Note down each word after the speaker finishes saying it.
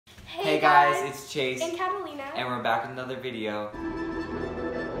guys, it's Chase and Catalina, and we're back with another video.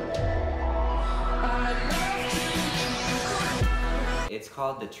 It's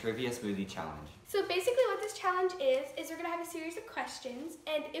called the Trivia Smoothie Challenge. So basically what this challenge is we're gonna have a series of questions,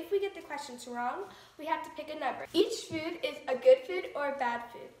 and if we get the questions wrong, we have to pick a number. Each food is a good food or a bad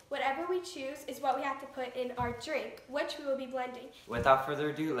food. Whatever we choose is what we have to put in our drink, which we will be blending. Without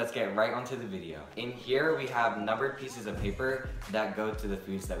further ado, let's get right onto the video. In here, we have numbered pieces of paper that go to the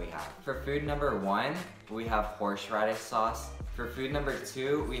foods that we have. For food number 1, we have horseradish sauce. For food number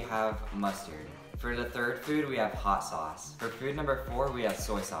 2, we have mustard. For the third food, we have hot sauce. For food number 4, we have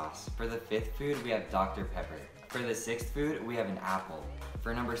soy sauce. For the fifth food, we have Dr. Pepper. For the sixth food, we have an apple.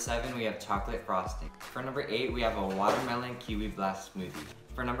 For number 7, we have chocolate frosting. For number 8, we have a watermelon kiwi blast smoothie.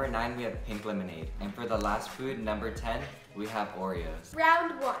 For number 9, we have pink lemonade. And for the last food, number 10, we have Oreos.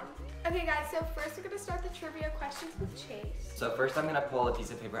 Round 1. Okay guys, so first we're gonna start the trivia questions with Chase. So first I'm gonna pull a piece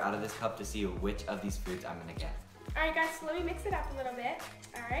of paper out of this cup to see which of these foods I'm gonna get. Alright guys, so let me mix it up a little bit.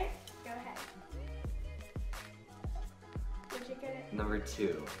 Alright, go ahead. Did you get it? Number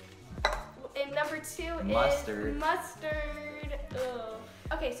 2. And number 2 mustard. is mustard. Ugh.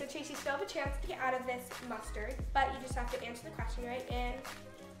 Okay, so Chase, you still have a chance to get out of this mustard, but you just have to answer the question right, and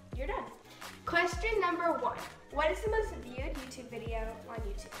you're done. Question number 1. What is the most viewed YouTube video on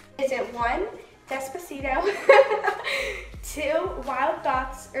YouTube? Is it 1, Despacito, 2, Wild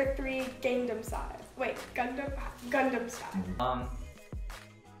Thoughts, or 3, Gangnam Style? Wait, Gundam Style.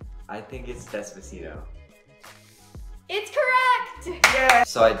 I think it's Despacito. It's correct! Yeah!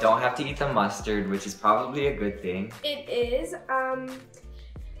 So I don't have to eat the mustard, which is probably a good thing. It is.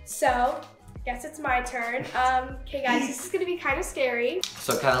 So, guess it's my turn. Okay guys, this is gonna be kind of scary.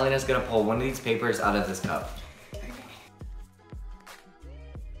 So Catalina's gonna pull one of these papers out of this cup.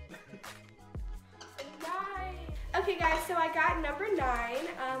 Okay guys, so I got number 9.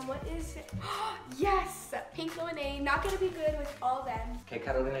 What is it? Yes! Pink lemonade. Not gonna be good with all them. Okay,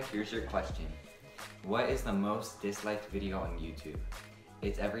 Catalina, here's your question. What is the most disliked video on YouTube?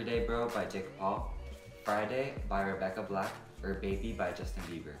 It's Everyday Bro by Jake Paul, Friday by Rebecca Black, or Baby by Justin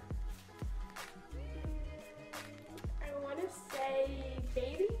Bieber. I wanna say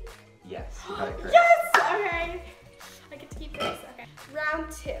Baby? Yes, you got it correct. Yes! Okay. I get to keep this. Okay.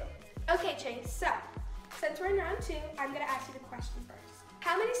 Round 2. Okay, Chase, so since we're in round 2, I'm gonna ask you the question first.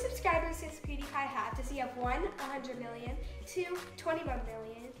 How many subscribers does PewDiePie have? Does he have 1, 100 million, 2, 21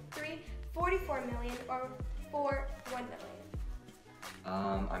 million, 3, 44 million, or 4, 1 million?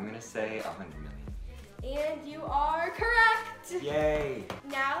 I'm gonna say 100 million. And you are correct! Yay!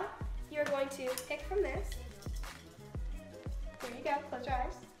 Now, you're going to pick from this. Here you go, close your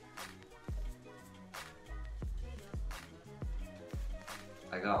eyes.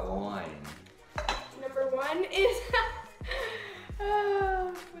 I got 1. Number 1 is,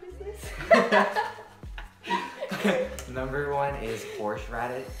 what is this? Number 1 is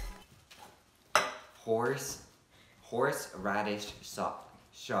horseradish. Horseradish sauce.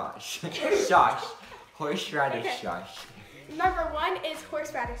 Horseradish Okay. sauce. Number 1 is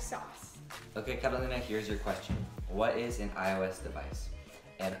horseradish sauce. Okay, Catalina, here's your question. What is an iOS device?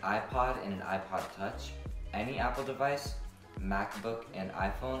 An iPod and an iPod Touch, any Apple device, MacBook and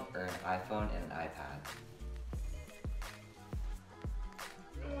iPhone, or an iPhone and an iPad?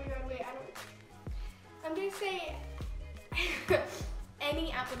 Oh my god, wait, I'm gonna say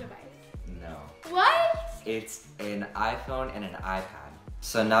any Apple device. No. What? It's an iPhone and an iPad.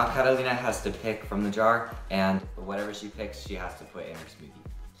 So now Catalina has to pick from the jar, and whatever she picks, she has to put in her smoothie.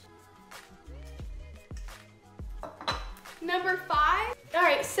 Number 5?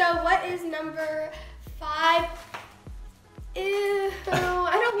 Alright, so what is number 5? Ew,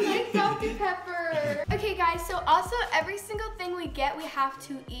 I don't like Dr. Pepper. Okay guys, so also every single thing we get, we have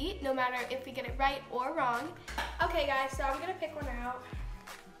to eat, no matter if we get it right or wrong. Okay guys, so I'm gonna pick one out.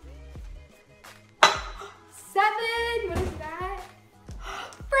 7, what is that?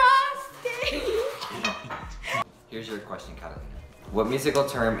 Frosting! Here's your question, Catalina. What musical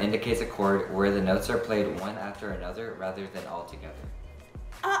term indicates a chord where the notes are played one after another rather than all together?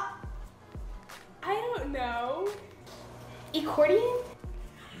 I don't know. Accordion?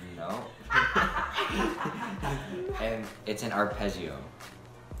 No. And it's an arpeggio.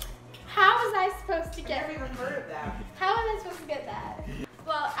 How was I supposed to get? I've never even heard of that. How was I supposed to get that?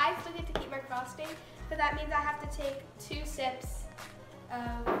 Well, I still get to keep my frosting, but that means I have to take 2 sips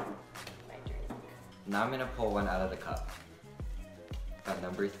of my drink. Now I'm gonna pull one out of the cup. Got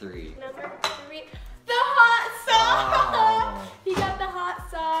number 3. Number 3, the hot sauce! Oh. You got the hot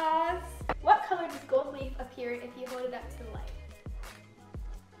sauce. What color does gold leaf appear if you hold it up to the light?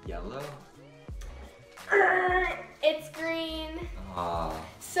 Yellow? It's green. Aw.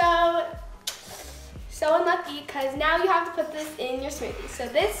 So eat because now you have to put this in your smoothie. So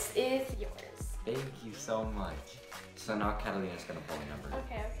this is yours. Thank you so much. So now Catalina's gonna pull a number.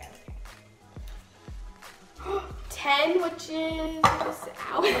 Okay. 10, which is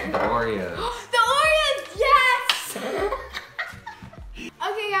ow. Oreos. The Oreos, yes!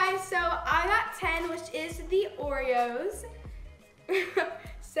 Okay guys, so I got 10, which is the Oreos.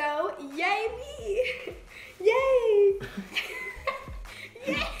 So, yay me! Yay!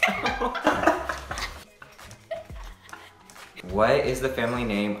 Yay! What is the family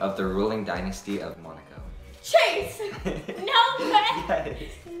name of the ruling dynasty of Monaco? Chase! No way!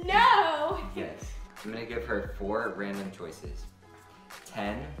 Yes. No! Yes. I'm gonna give her 4 random choices.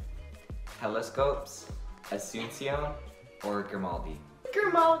 10, telescopes, Asuncion, or Grimaldi.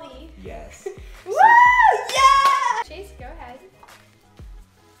 Grimaldi. Yes. Woo! Yeah! Chase, go ahead.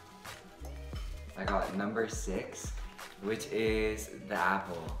 I got number 6, which is the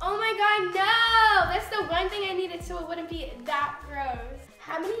apple. Oh my god, no! That's the one thing I needed so it wouldn't be that gross.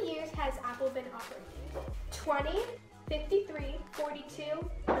 How many years has Apple been operating? 20, 53, 42,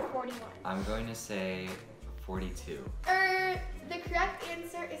 or 41? I'm going to say 42. The correct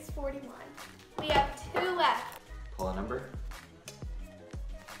answer is 41. We have 2 left. Pull a number.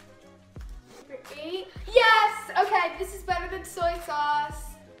 Number 8. Yes! Okay, this is better than soy sauce.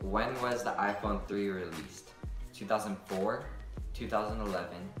 When was the iPhone 3 released? 2004,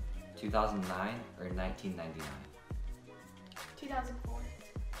 2011, 2009, or 1999? 2004.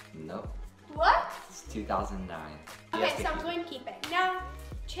 Nope. What? It's 2009. Okay, so I'm going to keep it. Now,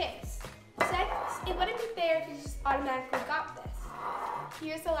 Chase, since it wouldn't be fair if you just automatically got this,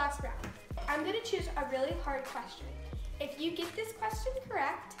 here's the last round. I'm going to choose a really hard question. If you get this question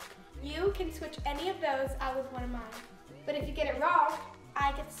correct, you can switch any of those out with one of mine. But if you get it wrong,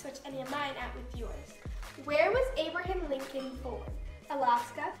 I get to switch any of mine out with yours. Where was Abraham Lincoln born?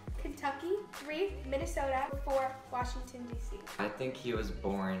 Alaska, Kentucky, 3, Minnesota, 4, Washington, D.C. I think he was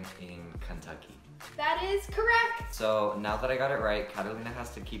born in Kentucky. That is correct. So now that I got it right, Catalina has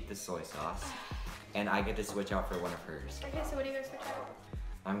to keep the soy sauce, and I get to switch out for one of hers. Okay, so what are you going to switch out?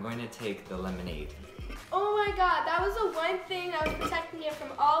 I'm going to take the lemonade. Oh my god, that was the one thing that was protecting you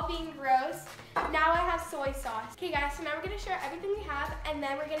from all being gross. Now I have soy sauce. Okay guys, so now we're going to share everything we have, and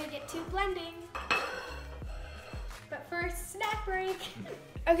then we're going to get to blending. But first, snack break.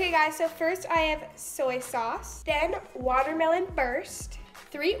 Okay guys, so first I have soy sauce, then watermelon burst,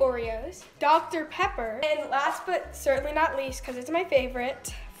 3 Oreos, Dr. Pepper, and last but certainly not least, because it's my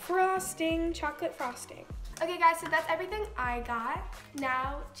favorite, frosting, chocolate frosting. Okay guys, so that's everything I got.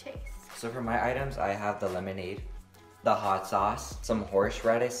 Now, Chase. So for my items, I have the lemonade, the hot sauce, some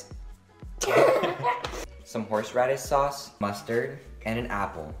horseradish sauce, mustard, and an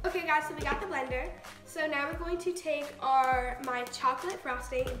apple. Okay guys, so we got the blender. So now we're going to take my chocolate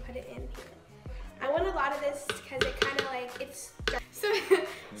frosting and put it in here. I want a lot of this because it kind of like, it's, so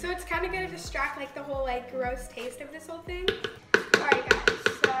it's kind of going to distract like the whole like gross taste of this whole thing. All right guys,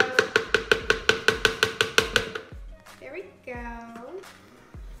 so there we go.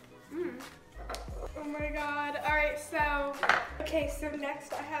 Oh my god. All right, so, okay, so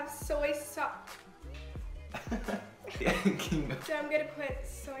next I have soy sauce. So I'm gonna put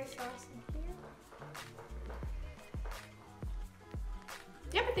soy sauce in here.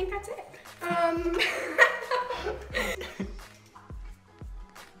 Yep, I think that's it.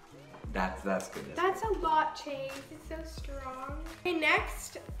 That's good. That's a lot, Chase. It's so strong. Okay,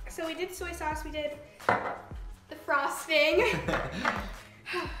 next, so we did soy sauce, we did the frosting.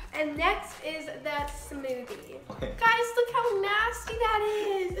 And next is the smoothie. Guys, look how nasty that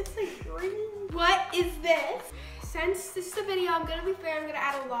is. It's like green. What is this? Since this is a video, I'm gonna be fair, I'm gonna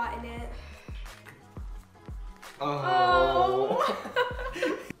add a lot in it. Oh.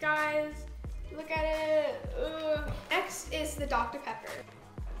 Guys, look at it. Ugh. Next is the Dr. Pepper.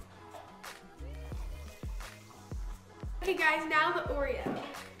 Okay guys, now the Oreo.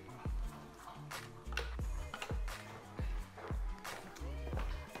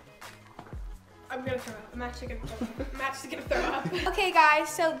 I'm gonna throw up. I'm actually gonna throw up. Okay guys,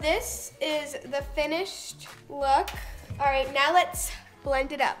 so this is the finished look. All right, now let's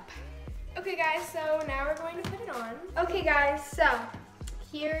blend it up. Okay guys, so now we're going to put it on. Okay guys, so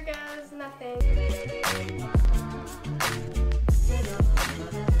here goes nothing.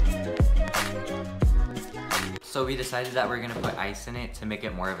 So we decided that we're gonna put ice in it to make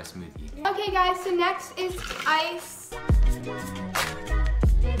it more of a smoothie. Okay guys, so next is ice.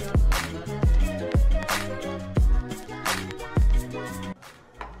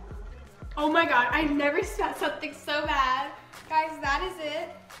 Oh my god, I never saw something so bad. Guys, that is it.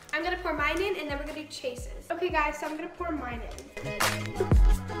 I'm gonna pour mine in and then we're gonna do Chase's. Okay guys, so I'm gonna pour mine in.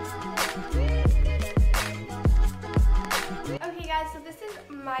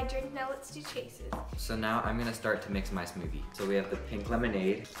 drink, now let's do Chase's. So now I'm gonna start to mix my smoothie. So we have the pink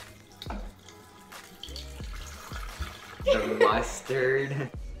lemonade, the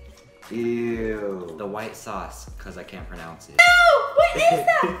mustard, ew, the white sauce, because I can't pronounce it. No! What is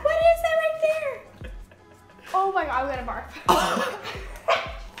that? What is that right there? Oh my god, I'm gonna barf.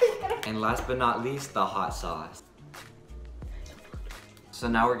 And last but not least, the hot sauce. So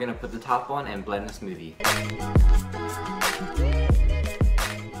now we're gonna put the top on and blend the smoothie.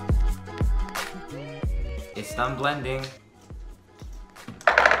 It's done blending.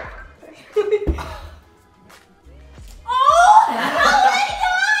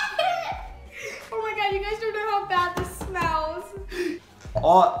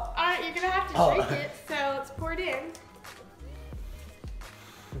 Oh, you're gonna have to drink it, so it's poured in.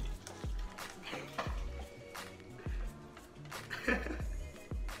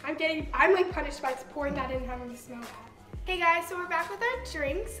 I'm like punished by pouring that in and having to smell that. Hey guys, so we're back with our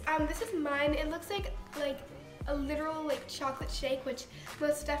drinks. This is mine. It looks like a literal like chocolate shake, which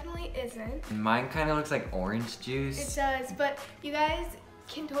most definitely isn't. Mine kind of looks like orange juice. It does, but you guys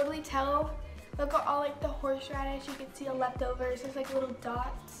can totally tell. Look at all like the horseradish. You can see the leftovers. There's like little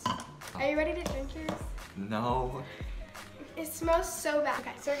dots. Are you ready to drink yours? No. It smells so bad.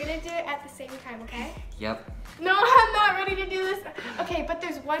 Okay, so we're gonna do it at the same time, okay? Yep. No, I'm not ready to do this. Okay, but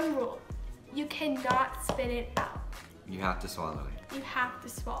there's one rule. You cannot spit it out. You have to swallow it. You have to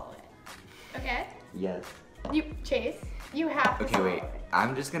swallow it. Okay? Yes. Chase, you have to swallow it.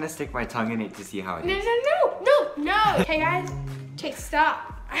 I'm just gonna stick my tongue in it to see how it is. No. Okay, guys. Chase,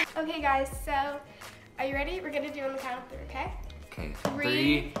 stop. Okay, guys, so are you ready? We're gonna do it on the count of 3, okay? Okay.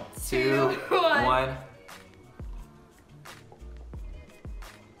 3, 2, 1.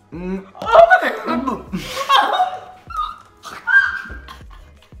 Oh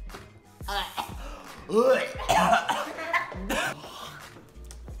my god!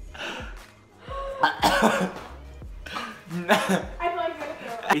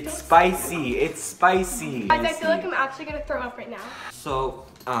 It's spicy. It's spicy. Guys, I feel like I'm actually gonna throw up right now. So,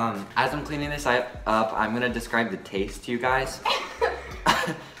 as I'm cleaning this up, I'm gonna describe the taste to you guys.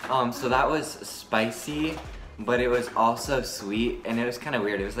 So that was spicy, but it was also sweet, and it was kind of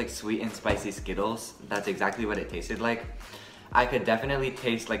weird. It was like sweet and spicy Skittles. That's exactly what it tasted like. I could definitely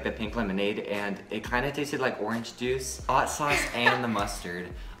taste like the pink lemonade, and it kind of tasted like orange juice. Hot sauce and the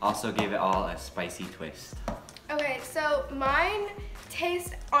mustard also gave it all a spicy twist. Okay, so mine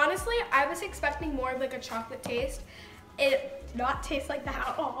tastes, honestly, I was expecting more of like a chocolate taste. It did not taste like that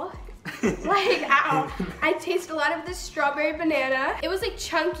at all. Like, at all. I taste a lot of the strawberry banana. It was like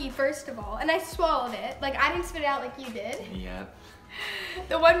chunky, first of all, and I swallowed it. Like, I didn't spit it out like you did. Yep.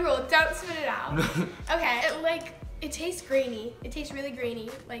 The one rule, don't spit it out. Okay, it tastes grainy. It tastes really grainy.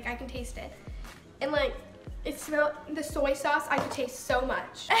 Like, I can taste it. And like, it smells, the soy sauce, I could taste so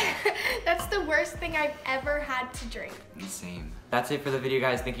much. That's the worst thing I've ever had to drink. Same. That's it for the video,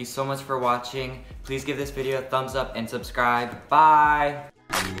 guys. Thank you so much for watching. Please give this video a thumbs up and subscribe. Bye.